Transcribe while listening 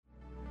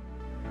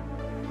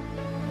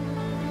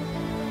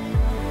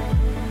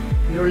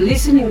You're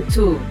listening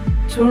to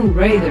Tomb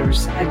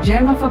Raiders, a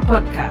gem of a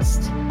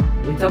podcast.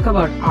 We talk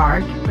about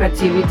art,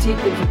 creativity,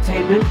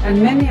 entertainment,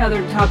 and many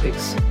other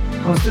topics.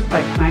 Hosted by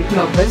Mike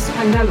Lopez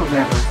and Lalo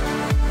Guerra.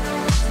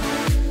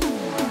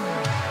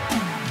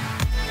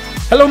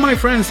 Hello, my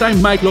friends. I'm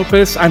Mike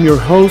Lopez. I'm your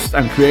host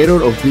and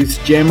creator of this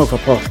gem of a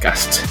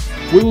podcast.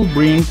 We will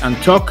bring and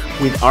talk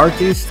with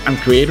artists and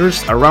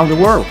creators around the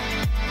world.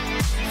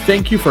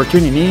 Thank you for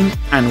tuning in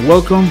and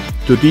welcome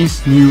to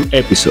this new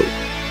episode.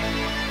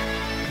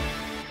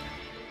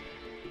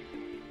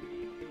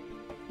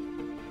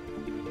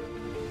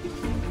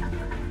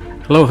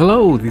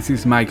 Hello, this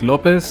is Mike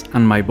Lopez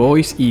and my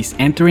voice is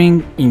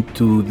entering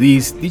into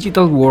this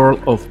digital world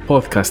of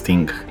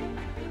podcasting.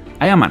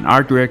 I am an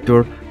art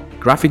director,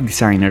 graphic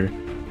designer,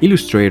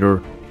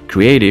 illustrator,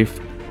 creative,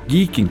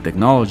 geek in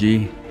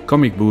technology,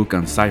 comic book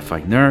and sci-fi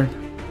nerd,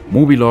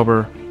 movie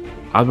lover,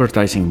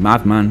 advertising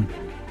madman,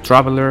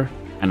 traveler,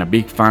 and a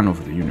big fan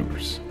of the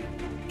universe.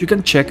 You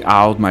can check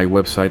out my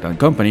website and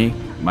company,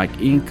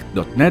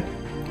 mikeinc.net,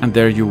 and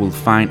there you will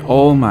find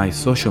all my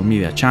social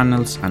media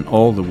channels and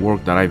all the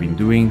work that I've been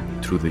doing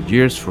through the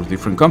years for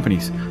different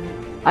companies.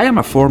 I am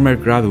a former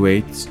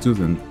graduate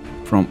student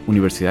from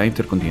Universidad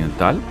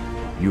Intercontinental,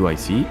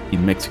 UIC,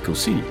 in Mexico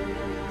City.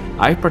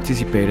 I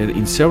participated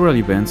in several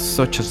events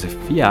such as the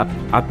FIAP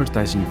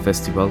Advertising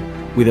Festival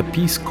with a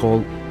piece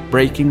called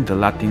Breaking the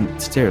Latin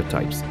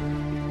Stereotypes.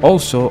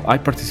 Also, I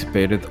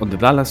participated on the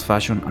Dallas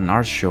Fashion and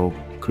Art Show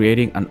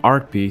creating an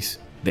art piece,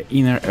 The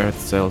Inner Earth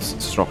Cells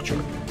Structure,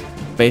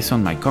 based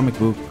on my comic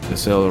book, The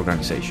Cell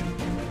Organization.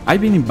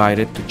 I've been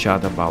invited to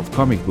chat about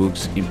comic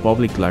books in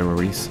public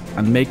libraries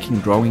and making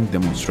drawing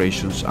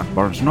demonstrations at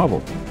Barnes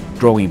Noble,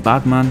 drawing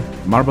Batman,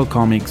 Marvel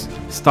Comics,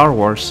 Star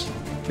Wars,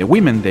 the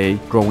Women's Day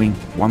drawing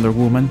Wonder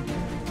Woman,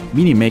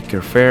 Mini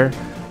Maker Faire,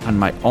 and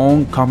my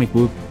own comic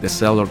book, The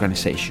Cell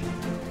Organization,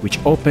 which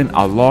opened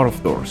a lot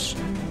of doors,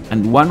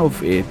 and one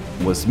of it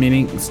was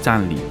meeting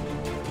Stan Lee.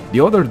 The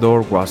other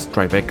door was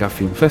Tribeca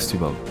Film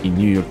Festival in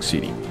New York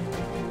City.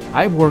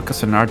 I work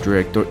as an art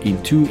director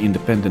in 2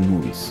 independent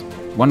movies.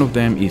 One of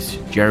them is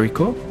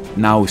Jericho,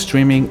 now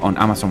streaming on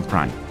Amazon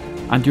Prime,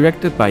 and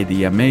directed by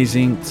the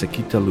amazing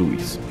Sequita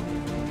Lewis.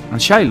 And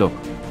Shiloh,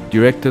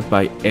 directed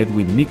by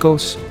Edwin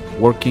Nichols,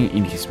 working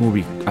in his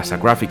movie as a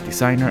graphic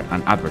designer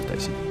and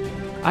advertising.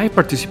 I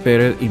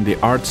participated in the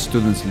Art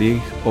Students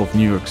League of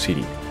New York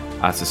City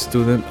as a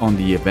student on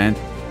the event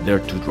Dare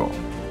to Draw.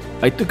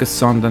 I took a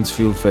Sundance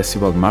Film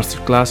Festival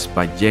masterclass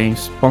by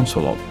James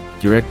Ponsolov,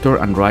 director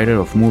and writer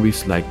of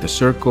movies like The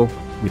Circle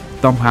with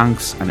Tom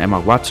Hanks and Emma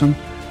Watson,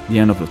 The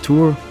End of the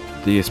Tour,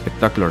 The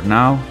Spectacular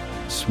Now,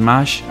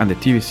 Smash, and the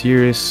TV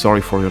series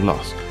Sorry for Your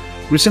Loss.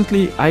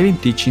 Recently, I've been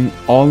teaching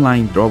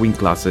online drawing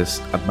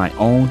classes at my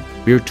own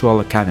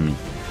virtual academy.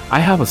 I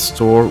have a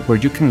store where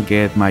you can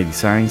get my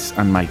designs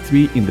and my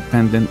 3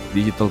 independent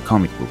digital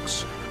comic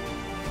books.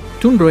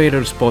 Tomb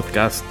Raiders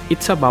podcast,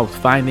 it's about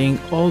finding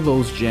all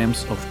those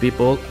gems of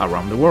people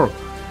around the world,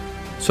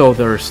 so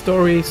their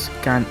stories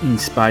can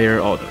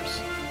inspire others.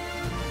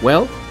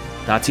 Well,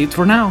 that's it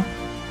for now.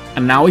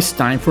 And now it's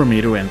time for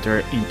me to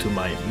enter into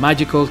my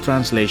magical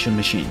translation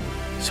machine,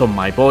 so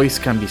my voice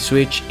can be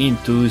switched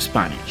into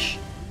Spanish.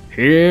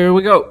 Here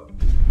we go!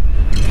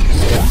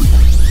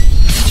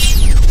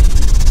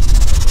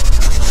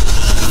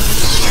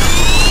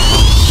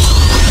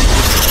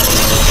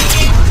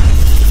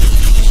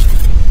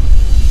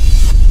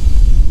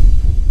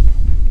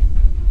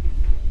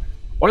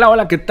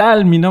 Hola, ¿qué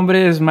tal? Mi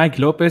nombre es Mike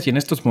López y en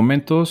estos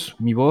momentos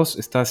mi voz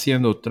está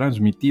siendo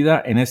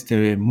transmitida en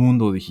este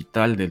mundo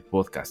digital del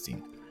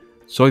podcasting.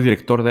 Soy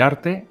director de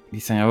arte,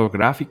 diseñador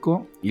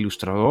gráfico,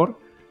 ilustrador,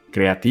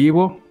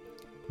 creativo,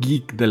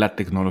 geek de la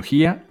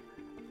tecnología,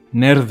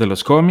 nerd de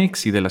los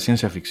cómics y de la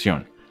ciencia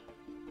ficción.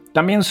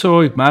 También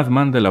soy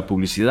madman de la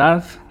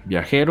publicidad,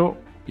 viajero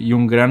y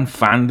un gran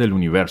fan del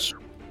universo.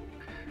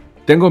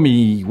 Tengo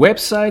mi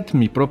website,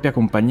 mi propia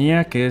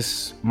compañía que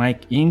es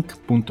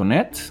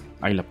mikeinc.net.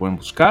 Ahí la pueden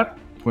buscar,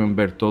 pueden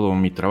ver todo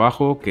mi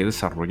trabajo que he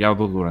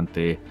desarrollado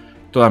durante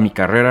toda mi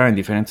carrera en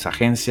diferentes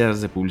agencias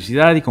de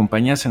publicidad y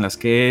compañías en las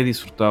que he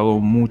disfrutado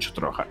mucho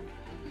trabajar.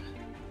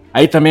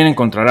 Ahí también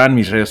encontrarán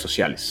mis redes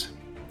sociales.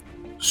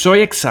 Soy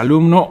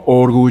exalumno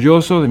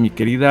orgulloso de mi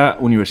querida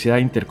Universidad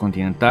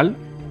Intercontinental,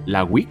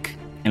 la UIC,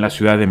 en la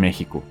Ciudad de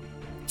México.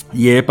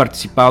 Y he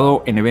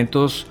participado en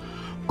eventos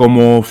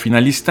como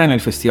finalista en el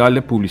Festival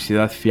de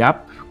Publicidad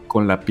FIAP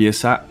con la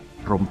pieza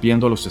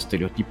Rompiendo los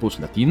Estereotipos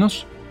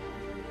Latinos.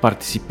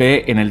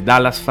 Participé en el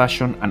Dallas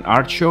Fashion and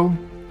Art Show,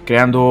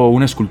 creando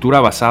una escultura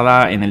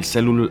basada en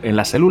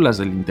las células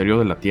del interior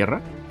de la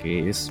Tierra,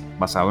 que es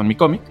basado en mi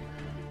cómic.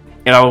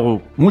 He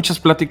dado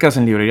muchas pláticas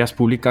en librerías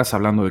públicas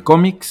hablando de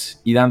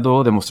cómics y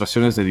dando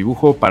demostraciones de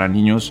dibujo para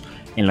niños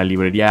en la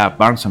librería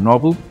Barnes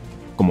Noble,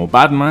 como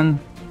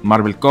Batman,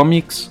 Marvel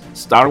Comics,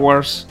 Star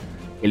Wars,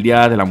 el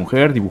Día de la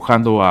Mujer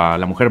dibujando a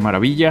la Mujer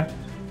Maravilla,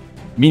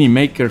 Mini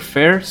Maker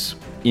Fairs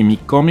y mi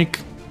cómic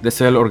The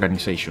Cell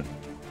Organization.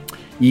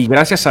 Y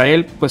gracias a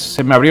él, pues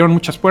se me abrieron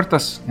muchas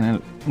puertas.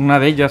 Una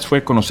de ellas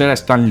fue conocer a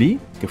Stan Lee,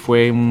 que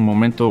fue un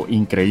momento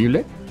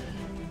increíble.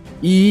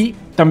 Y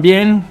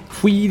también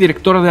fui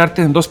director de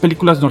arte en 2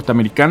 películas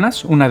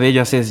norteamericanas. Una de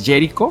ellas es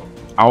Jericho,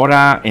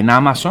 ahora en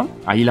Amazon,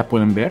 ahí la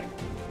pueden ver,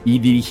 y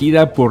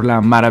dirigida por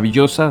la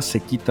maravillosa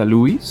Sequita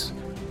Lewis,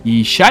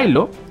 y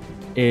Shiloh,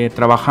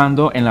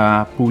 trabajando en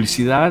la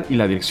publicidad y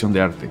la dirección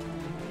de arte.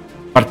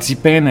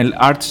 Participé en el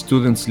Art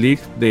Students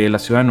League de la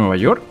ciudad de Nueva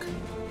York,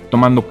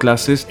 tomando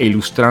clases e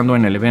ilustrando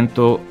en el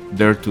evento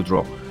Dare to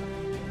Draw.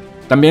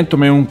 También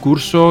tomé un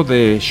curso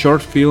de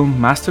Short Film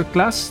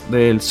Masterclass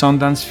del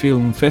Sundance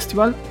Film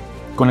Festival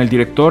con el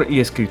director y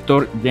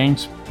escritor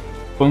James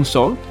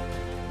Ponsoldt,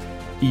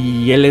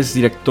 y él es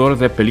director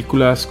de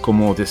películas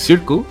como The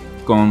Circle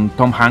con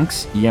Tom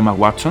Hanks y Emma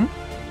Watson,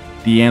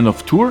 The End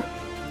of Tour,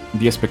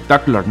 The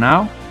Spectacular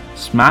Now,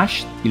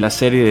 Smash y la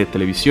serie de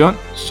televisión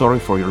Sorry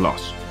for Your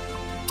Loss.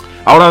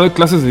 Ahora doy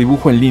clases de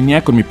dibujo en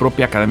línea con mi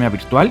propia academia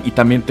virtual, y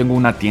también tengo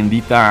una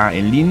tiendita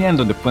en línea en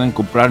donde pueden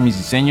comprar mis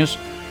diseños,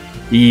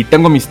 y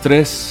tengo mis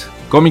 3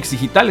 cómics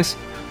digitales.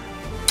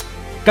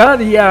 Cada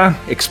día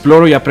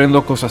exploro y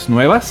aprendo cosas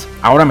nuevas.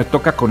 Ahora me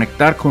toca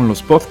conectar con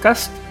los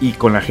podcasts y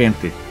con la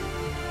gente.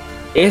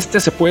 Este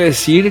se puede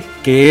decir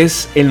que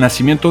es el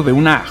nacimiento de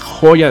una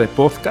joya de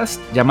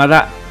podcast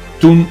llamada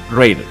Tomb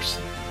Raiders.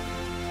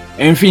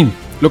 En fin,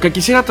 lo que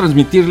quisiera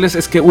transmitirles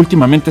es que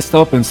últimamente he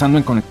estado pensando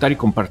en conectar y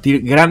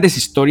compartir grandes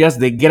historias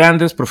de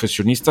grandes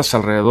profesionistas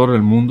alrededor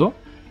del mundo,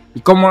 y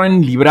cómo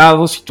han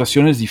librado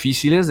situaciones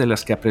difíciles de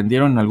las que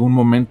aprendieron en algún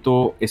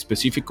momento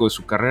específico de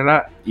su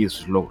carrera y de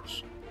sus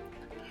logros.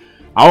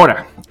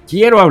 Ahora,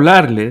 quiero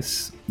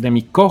hablarles de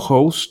mi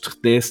co-host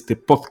de este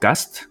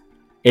podcast,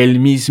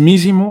 el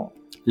mismísimo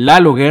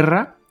Lalo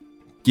Guerra,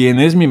 quien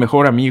es mi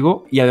mejor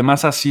amigo y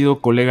además ha sido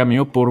colega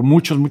mío por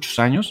muchos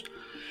años.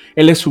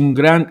 Él es un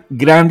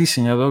gran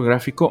diseñador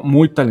gráfico,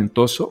 muy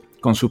talentoso,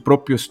 con su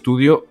propio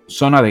estudio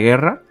Zona de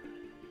Guerra,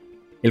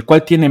 el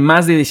cual tiene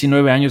más de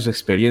 19 años de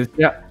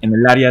experiencia en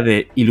el área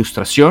de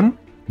ilustración,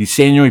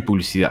 diseño y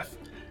publicidad.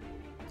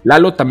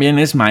 Lalo también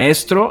es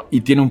maestro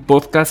y tiene un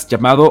podcast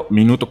llamado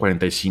Minuto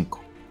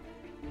 45.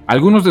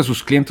 Algunos de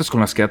sus clientes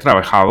con los que ha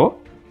trabajado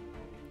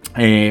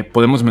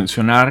podemos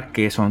mencionar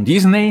que son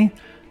Disney,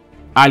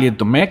 Allied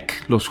Domecq,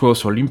 los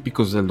Juegos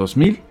Olímpicos del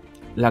 2000,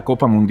 la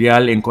Copa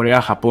Mundial en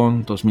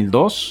Corea-Japón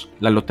 2002,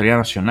 la Lotería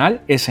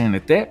Nacional,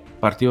 SNT,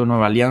 Partido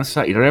Nueva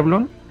Alianza y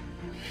Revlon.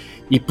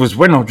 Y pues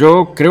bueno,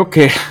 yo creo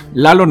que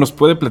Lalo nos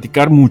puede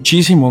platicar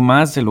muchísimo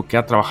más de lo que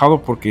ha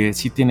trabajado, porque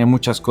sí tiene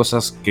muchas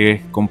cosas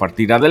que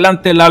compartir.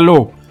 Adelante,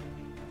 Lalo.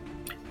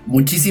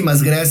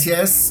 Muchísimas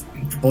gracias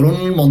por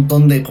un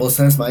montón de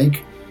cosas,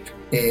 Mike.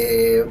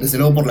 Desde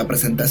luego por la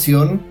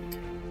presentación,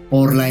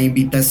 por la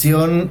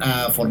invitación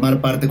a formar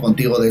parte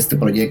contigo de este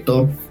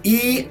proyecto,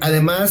 y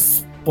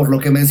además por lo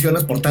que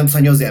mencionas, por tantos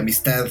años de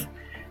amistad,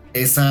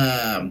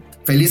 esa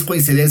feliz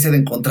coincidencia de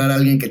encontrar a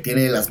alguien que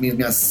tiene las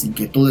mismas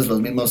inquietudes,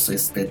 los mismos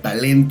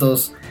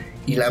talentos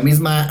y la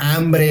misma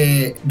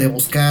hambre de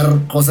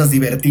buscar cosas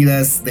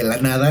divertidas de la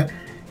nada,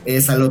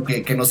 es algo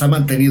que nos ha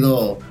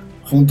mantenido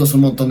juntos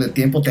un montón de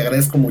tiempo. Te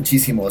agradezco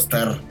muchísimo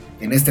estar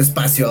en este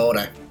espacio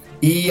ahora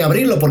y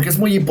abrirlo, porque es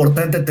muy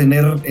importante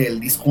tener el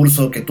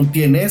discurso que tú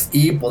tienes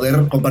y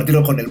poder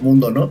compartirlo con el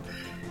mundo, ¿no?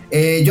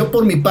 Yo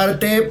por mi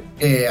parte,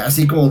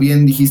 así como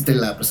bien dijiste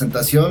en la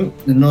presentación,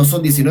 no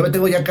son 19,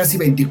 tengo ya casi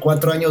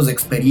 24 años de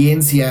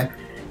experiencia.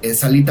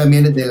 Salí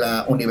también de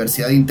la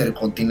Universidad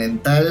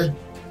Intercontinental,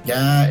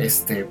 ya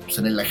pues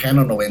en el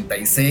lejano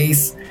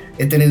 96.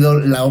 He tenido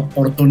la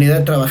oportunidad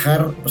de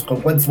trabajar pues,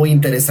 con cuentos muy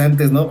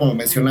interesantes, ¿no? Como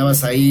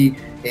mencionabas ahí,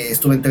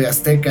 estuve en TV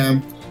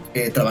Azteca,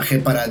 trabajé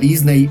para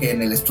Disney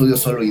en el estudio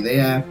Solo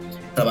Idea,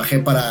 trabajé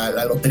para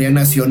la Lotería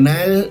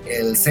Nacional,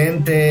 el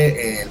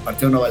CENTE, el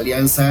Partido Nueva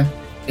Alianza,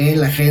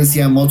 en la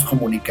agencia Mods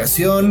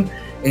Comunicación,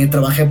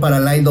 trabajé para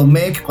Allied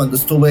Domecq cuando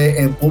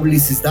estuve en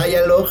Publicis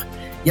Dialogue,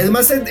 y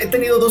además he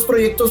tenido 2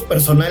 proyectos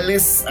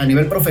personales a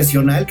nivel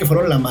profesional que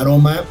fueron La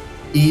Maroma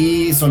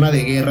y Zona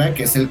de Guerra,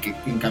 que es el que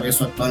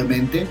encabezo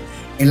actualmente.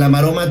 En La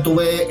Maroma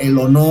tuve el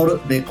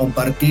honor de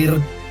compartir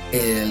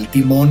el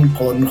timón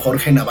con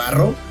Jorge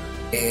Navarro.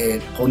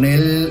 Con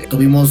él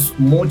tuvimos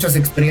muchas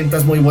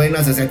experiencias muy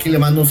buenas. Desde aquí le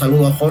mando un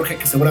saludo a Jorge,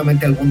 que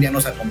seguramente algún día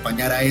nos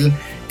acompañará él,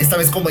 esta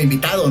vez como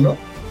invitado, ¿no?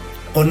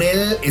 Con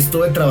él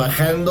estuve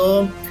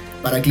trabajando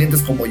para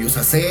clientes como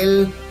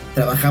Yusacell,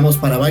 trabajamos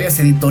para varias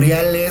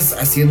editoriales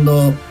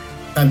haciendo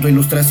tanto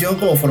ilustración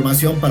como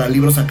formación para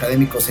libros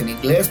académicos en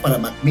inglés, para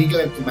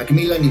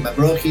Macmillan y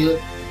McGraw-Hill.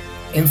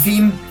 En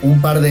fin,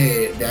 un par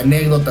de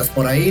anécdotas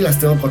por ahí, las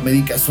tengo con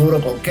Médica Sur o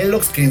con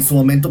Kellogg's, que en su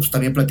momento pues,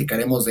 también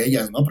platicaremos de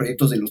ellas, ¿no?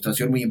 Proyectos de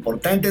ilustración muy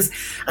importantes.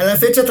 A la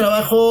fecha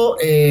trabajo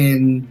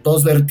en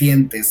 2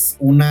 vertientes,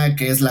 una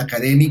que es la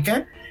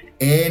académica,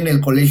 en el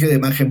Colegio de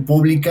Imagen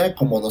Pública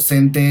como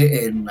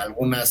docente en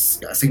algunas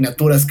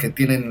asignaturas que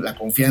tienen la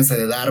confianza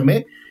de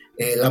darme.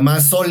 La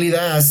más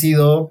sólida ha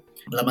sido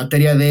la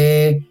materia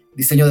de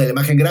diseño de la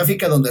imagen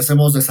gráfica, donde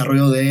hacemos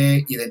desarrollo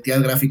de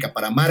identidad gráfica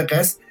para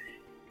marcas.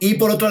 Y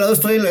por otro lado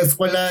estoy en la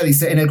escuela,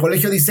 en el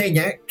Colegio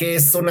Diseña, que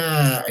es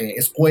una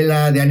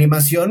escuela de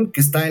animación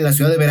que está en la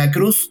ciudad de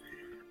Veracruz,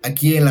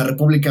 aquí en la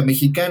República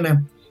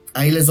Mexicana.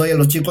 Ahí les doy a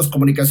los chicos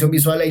comunicación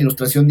visual e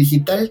ilustración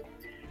digital.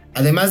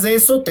 Además de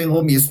eso,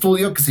 tengo mi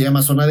estudio que se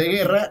llama Zona de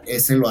Guerra.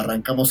 Ese lo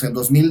arrancamos en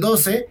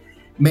 2012.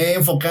 Me he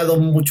enfocado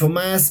mucho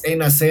más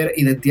en hacer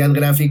identidad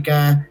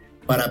gráfica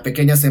para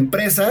pequeñas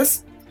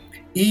empresas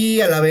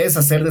y a la vez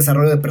hacer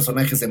desarrollo de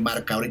personajes de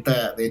marca.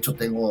 Ahorita, de hecho,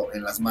 tengo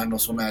en las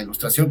manos una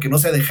ilustración que no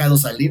se ha dejado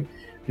salir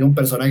de un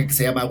personaje que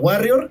se llama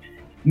Warrior.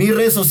 Mis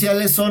redes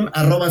sociales son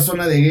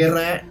 @zona de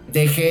guerra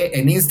DG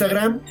en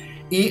Instagram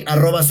y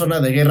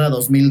 @zona de guerra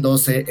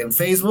 2012 en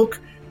Facebook,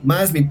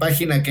 más mi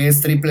página que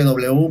es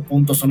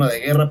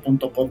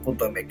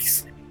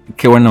www.zonadeguerra.com.mx.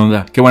 Qué buena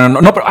onda, qué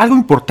bueno. No, pero algo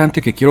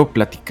importante que quiero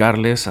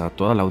platicarles a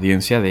toda la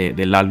audiencia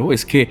de Lalo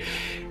es que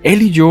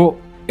él y yo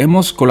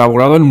hemos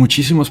colaborado en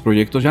muchísimos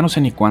proyectos, ya no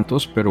sé ni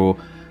cuántos, pero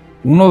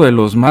uno de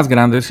los más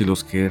grandes y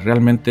los que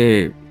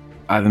realmente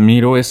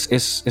admiro es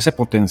ese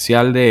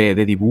potencial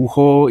de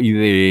dibujo y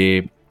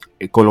de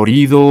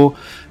colorido.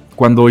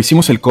 Cuando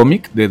hicimos el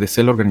cómic de The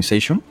Cell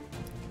Organization,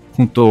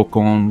 junto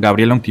con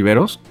Gabriela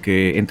Ontiveros,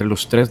 que entre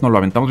los tres nos lo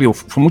aventamos, digo,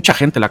 fue mucha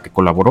gente la que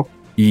colaboró.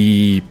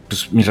 Y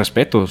pues mis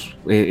respetos,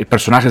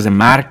 personajes de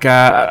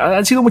marca,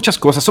 han sido muchas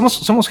cosas.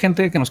 Somos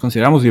gente que nos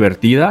consideramos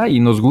divertida y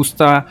nos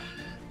gusta,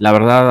 la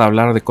verdad,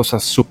 hablar de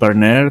cosas super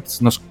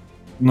nerds. Nos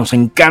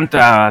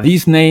encanta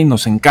Disney,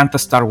 nos encanta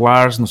Star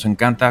Wars, nos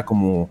encanta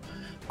como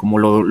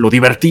lo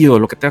divertido,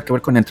 lo que tenga que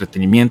ver con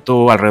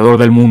entretenimiento alrededor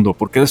del mundo,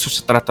 porque de eso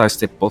se trata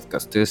este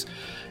podcast, es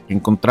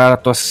encontrar a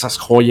todas esas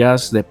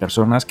joyas de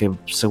personas que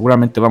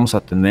seguramente vamos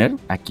a tener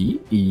aquí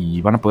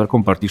y van a poder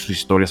compartir sus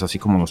historias así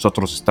como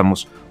nosotros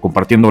estamos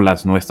compartiendo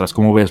las nuestras.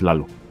 ¿Cómo ves,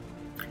 Lalo?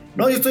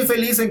 No, yo estoy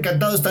feliz,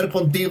 encantado de estar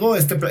contigo.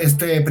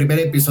 Este primer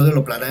episodio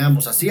lo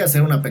planeamos así,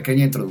 hacer una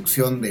pequeña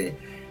introducción de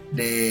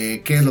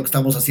qué es lo que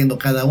estamos haciendo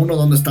cada uno,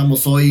 dónde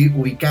estamos hoy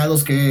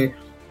ubicados,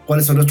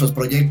 cuáles son nuestros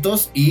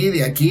proyectos, y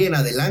de aquí en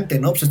adelante,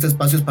 ¿no? Pues este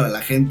espacio es para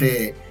la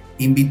gente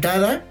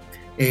invitada.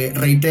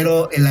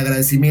 Reitero el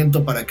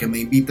agradecimiento para que me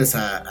invites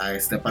a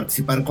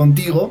participar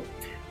contigo,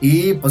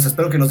 y pues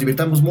espero que nos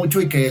divirtamos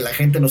mucho y que la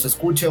gente nos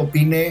escuche,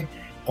 opine,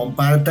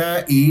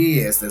 comparta y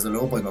desde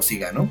luego pues nos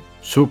siga, ¿no?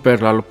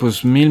 Súper, Lalo,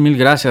 pues mil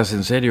gracias,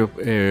 en serio.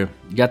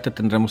 Ya te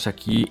tendremos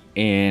aquí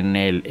en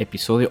el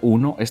episodio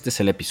 1, este es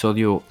el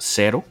episodio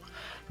 0.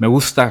 Me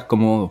gusta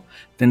como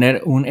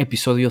tener un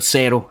episodio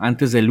 0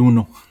 antes del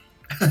 1.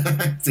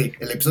 Sí,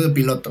 el episodio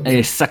piloto.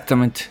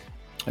 Exactamente.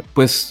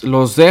 Pues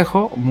los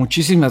dejo,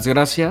 muchísimas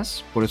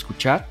gracias por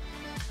escuchar.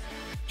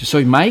 Yo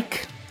soy Mike,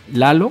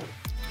 Lalo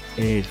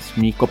es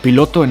mi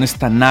copiloto en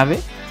esta nave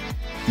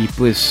y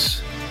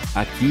pues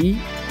aquí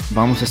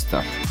vamos a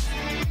estar.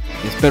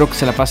 Espero que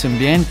se la pasen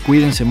bien,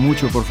 cuídense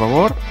mucho por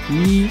favor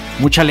y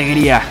mucha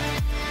alegría.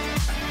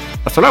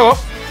 Hasta luego.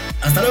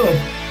 Hasta luego.